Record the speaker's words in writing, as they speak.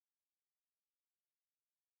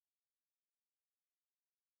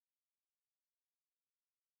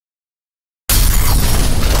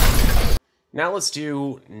Now let's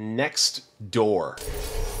do next door.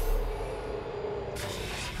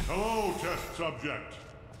 Hello, test subject.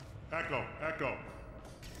 Echo, echo.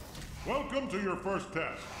 Welcome to your first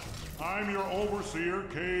test. I'm your overseer,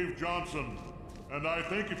 Cave Johnson. And I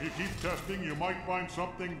think if you keep testing, you might find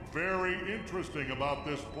something very interesting about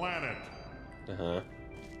this planet. Uh-huh.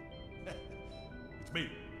 It's me.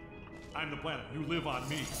 I'm the planet. You live on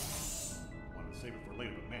me. Wanted to save it for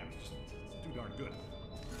later, but man, it's too darn good.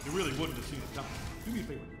 You really wouldn't have seen it coming. Do me a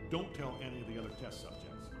favor. Don't tell any of the other test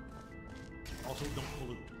subjects. Also, don't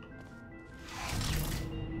pollute.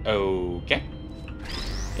 Okay.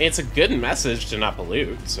 It's a good message to not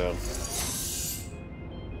pollute, so...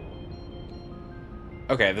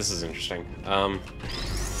 Okay, this is interesting.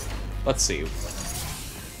 Let's see.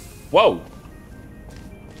 Whoa!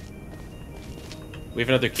 We have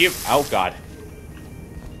another cube. Oh, God.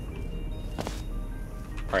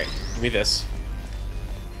 Alright, give me this.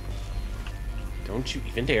 Don't you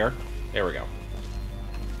even dare. There we go.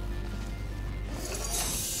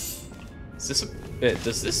 Is this a...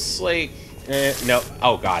 does this, like... no.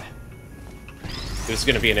 Oh, God. It was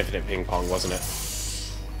gonna be an infinite ping pong, wasn't it?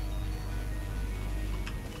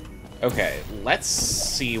 Okay, let's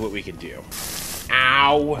see what we can do.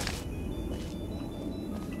 Ow!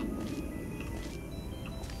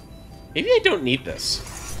 Maybe I don't need this.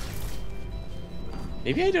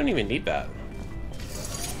 Maybe I don't even need that.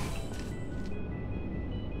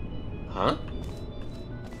 Huh?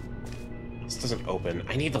 This doesn't open.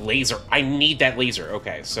 I need the laser. I need that laser.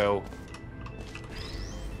 Okay, so...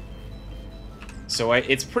 So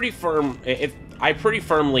it's pretty firm... I pretty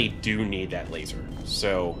firmly do need that laser.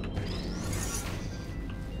 So...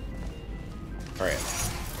 Alright.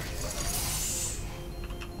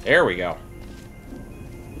 There we go.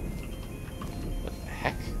 What the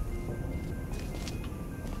heck?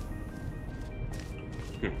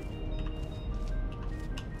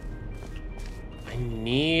 I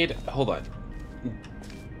need... Hold on.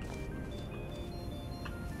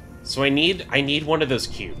 So I need one of those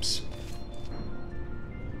cubes.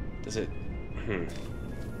 Does it...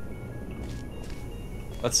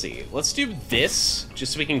 Let's see. Let's do this,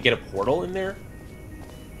 just so we can get a portal in there.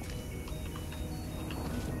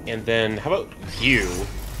 And then, how about you?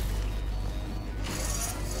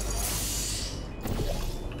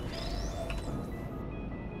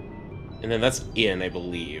 And then that's in, I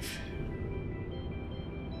believe.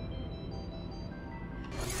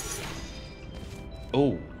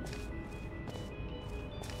 Oh.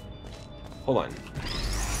 Hold on.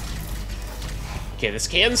 Okay, this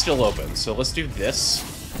can's still open, so let's do this.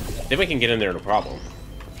 Then we can get in there, no problem.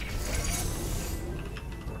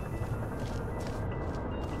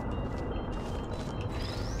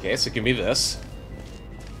 Okay, so give me this.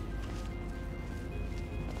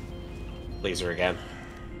 Laser again.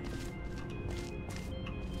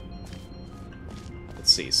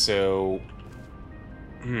 Let's see, so...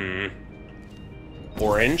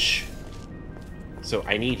 Orange. So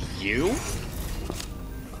I need you.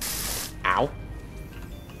 Ow.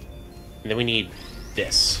 And then we need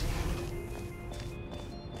this.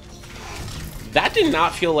 That did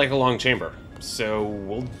not feel like a long chamber, so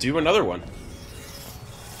we'll do another one.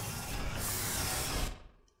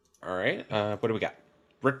 Alright, what do we got?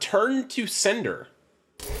 Return to sender.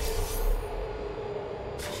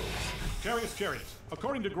 Chariots.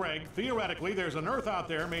 According to Greg, theoretically, there's an Earth out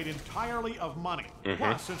there made entirely of money.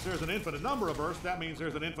 Plus, since there's an infinite number of Earths, that means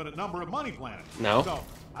there's an infinite number of money planets. No. So,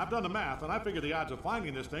 I've done the math, and I figure the odds of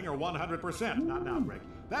finding this thing are 100%. Not now, Greg.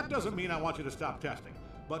 That doesn't mean I want you to stop testing.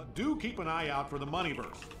 But do keep an eye out for the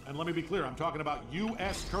moneyverse. And let me be clear, I'm talking about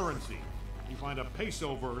U.S. currency. If you find a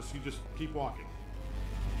peso verse, you just keep walking.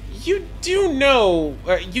 You do know,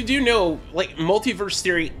 like, multiverse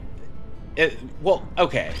theory... well,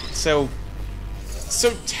 okay, so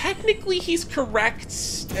technically he's correct.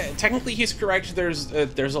 There's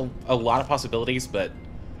a lot of possibilities, but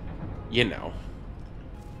you know.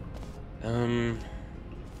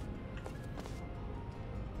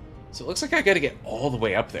 So it looks like I got to get all the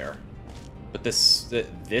way up there, but this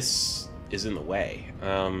is in the way.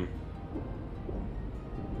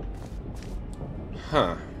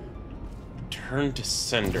 Huh. Turn to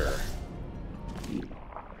sender.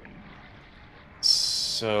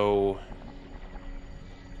 So...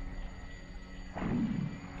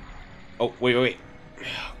 Oh, wait.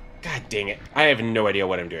 God dang it. I have no idea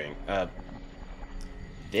what I'm doing.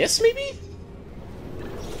 This, maybe?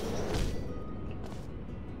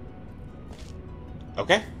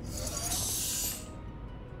 Okay.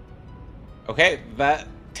 Okay, that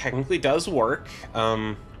technically does work.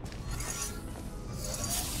 I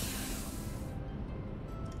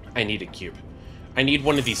need a cube. I need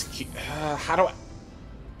one of these how do I...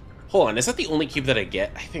 Hold on, is that the only cube that I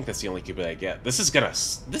get? I think that's the only cube that I get. This is gonna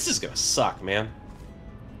suck, man.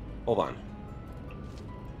 Hold on.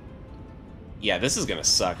 Yeah, this is gonna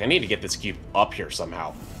suck. I need to get this cube up here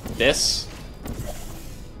somehow. This?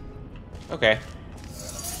 Okay.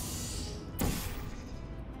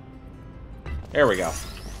 There we go.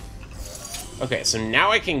 Okay, so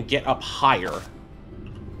now I can get up higher.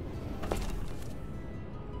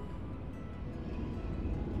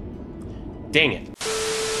 Dang it.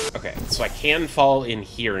 Okay, so I can fall in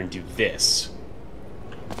here and do this.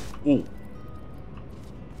 Ooh.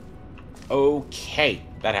 Okay,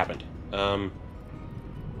 that happened.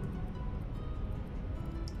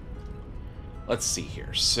 Let's see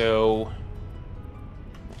here. So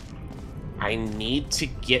I need to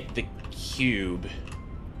get the cube.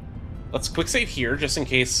 Let's quick save here, just in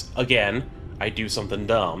case, again, I do something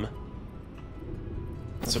dumb.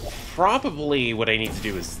 So probably what I need to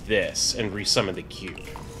do is this, and resummon the cube.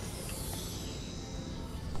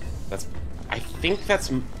 I think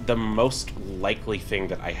that's the most likely thing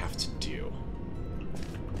that I have to do.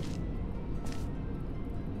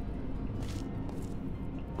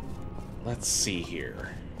 Let's see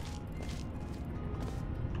here.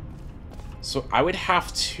 So I would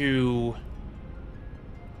have to...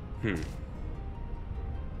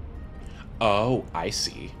 Oh, I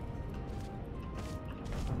see.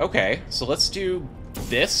 Okay, so let's do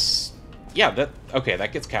this. Yeah, okay,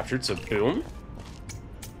 that gets captured, so boom.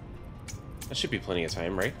 That should be plenty of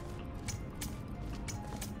time, right?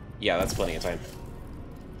 Yeah, that's plenty of time.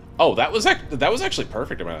 Oh, that was actually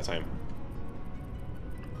perfect amount of time.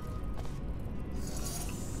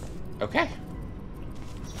 Okay.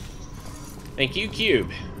 Thank you,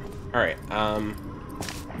 cube. All right.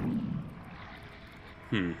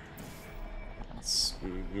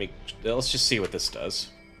 Let's just see what this does.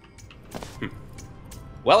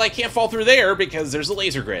 Well, I can't fall through there because there's a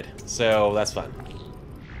laser grid, so that's fun.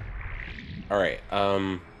 All right.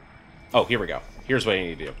 Oh, here we go. Here's what I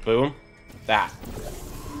need to do. Boom. That.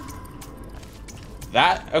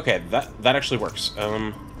 Okay. That actually works.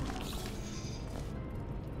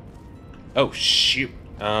 Oh shoot.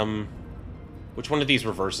 Which one of these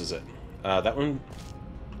reverses it? That one.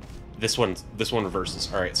 This one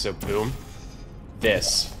reverses. All right. So boom.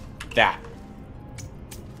 This. That.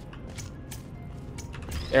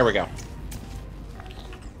 There we go.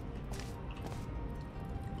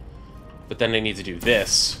 But then I need to do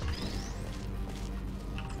this.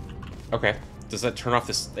 Okay. Does that turn off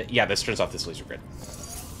this? Yeah, this turns off this laser grid.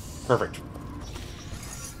 Perfect.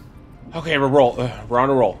 Okay, we're on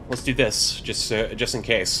a roll. Let's do this, just in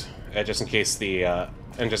case. Just in case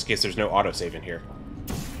there's no autosave in here.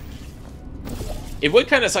 It would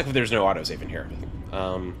kind of suck if there's no autosave in here.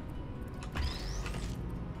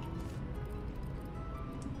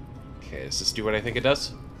 Okay, does this do what I think it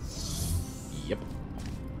does? Yep.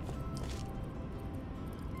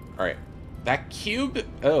 Alright. That cube...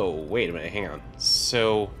 Oh, wait a minute, hang on.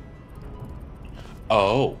 So...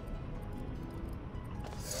 Oh.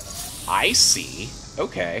 I see.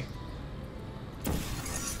 Okay.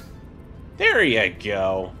 There you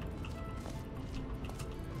go.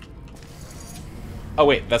 Oh,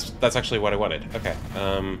 wait, that's actually what I wanted. Okay,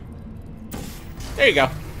 there you go.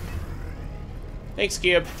 Thanks,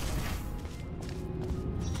 cube.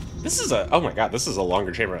 This is a... Oh my god, this is a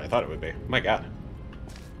longer chamber than I thought it would be. My god.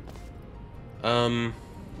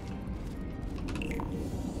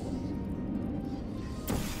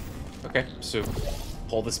 Okay, so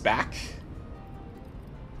pull this back.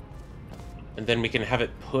 And then we can have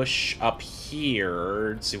it push up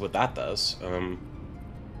here. See what that does.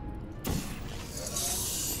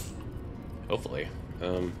 Hopefully.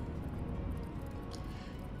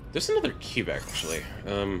 There's another cube, actually.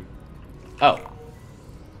 Oh.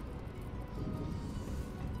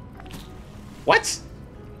 What?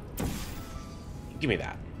 Give me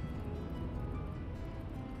that.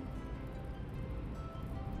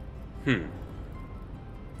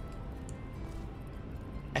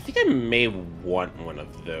 I think I may want one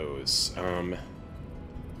of those. So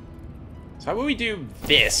how about we do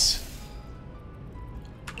this?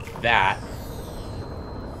 That.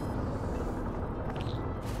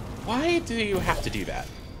 Why do you have to do that?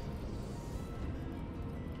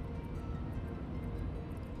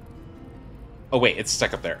 Oh wait, it's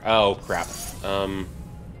stuck up there. Oh crap.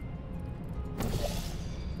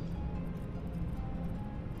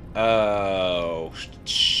 Oh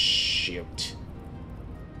shoot.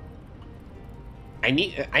 I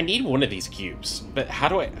need one of these cubes, but how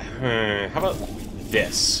do I? How about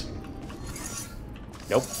this?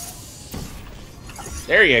 Nope.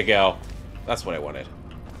 There you go. That's what I wanted.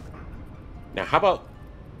 Now, how about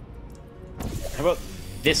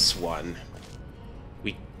this one?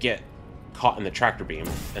 We get caught in the tractor beam,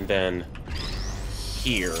 and then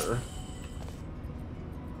here,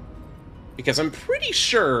 because I'm pretty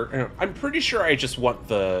sure I just want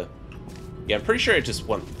the, yeah, I'm pretty sure I just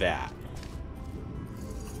want that.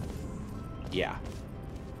 Yeah.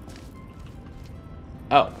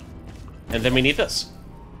 Oh, and then we need this.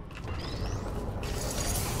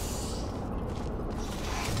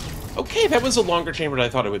 Okay, that was a longer chamber than I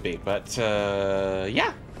thought it would be, but,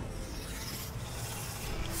 yeah.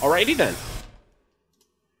 Alrighty then.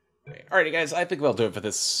 Alrighty, guys, I think that'll do it for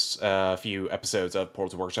this few episodes of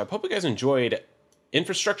Portal Workshop. Hope you guys enjoyed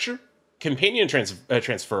Infrastructure, Companion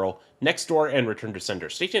Transferal, Next Door, and Return to Sender.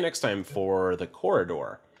 Stay tuned next time for the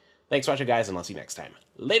Corridor. Thanks for watching, guys, and I'll see you next time.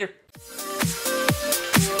 Later!